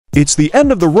It's the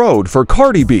end of the road for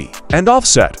Cardi B and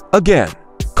Offset again.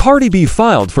 Cardi B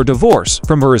filed for divorce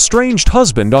from her estranged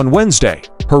husband on Wednesday,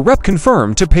 her rep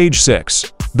confirmed to Page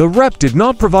 6. The rep did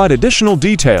not provide additional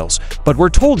details, but we're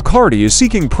told Cardi is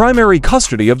seeking primary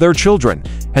custody of their children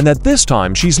and that this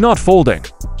time she's not folding.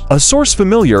 A source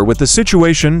familiar with the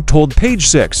situation told Page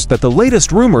 6 that the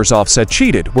latest rumors Offset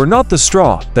cheated were not the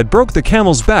straw that broke the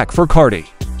camel's back for Cardi.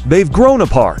 They've grown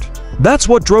apart. That's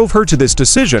what drove her to this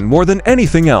decision more than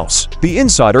anything else, the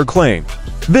insider claimed.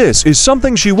 This is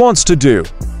something she wants to do.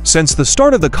 Since the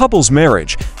start of the couple's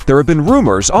marriage, there have been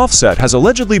rumors Offset has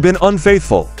allegedly been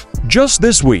unfaithful. Just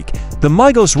this week, the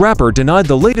Migos rapper denied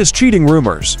the latest cheating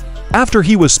rumors, after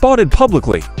he was spotted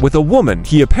publicly with a woman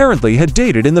he apparently had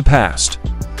dated in the past.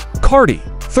 Cardi,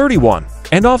 31,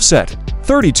 and Offset,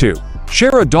 32,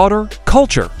 share a daughter,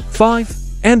 Culture, 5,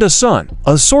 and a son.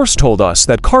 A source told us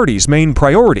that Cardi's main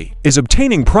priority is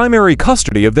obtaining primary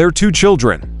custody of their 2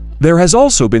 children. There has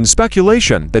also been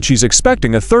speculation that she's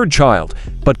expecting a 3rd child,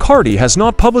 but Cardi has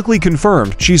not publicly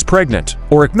confirmed she's pregnant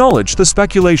or acknowledged the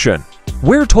speculation.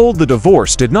 We're told the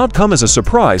divorce did not come as a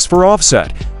surprise for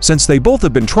Offset, since they both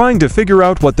have been trying to figure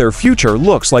out what their future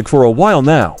looks like for a while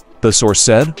now, the source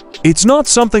said. It's not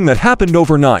something that happened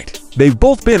overnight. They've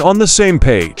both been on the same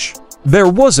page. There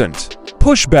wasn't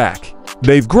pushback.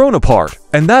 They've grown apart,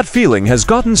 and that feeling has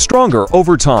gotten stronger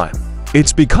over time.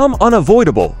 It's become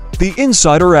unavoidable, the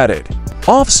insider added.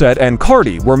 Offset and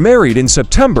Cardi were married in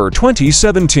September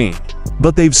 2017,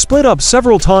 but they've split up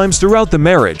several times throughout the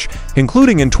marriage,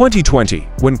 including in 2020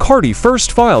 when Cardi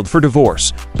first filed for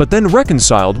divorce, but then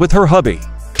reconciled with her hubby.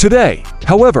 Today,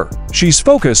 however, she's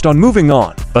focused on moving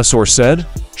on, a source said.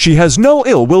 She has no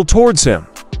ill will towards him.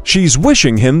 She's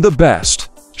wishing him the best.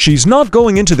 She's not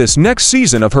going into this next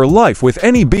season of her life with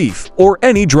any beef or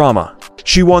any drama.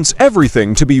 She wants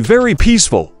everything to be very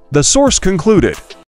peaceful, the source concluded.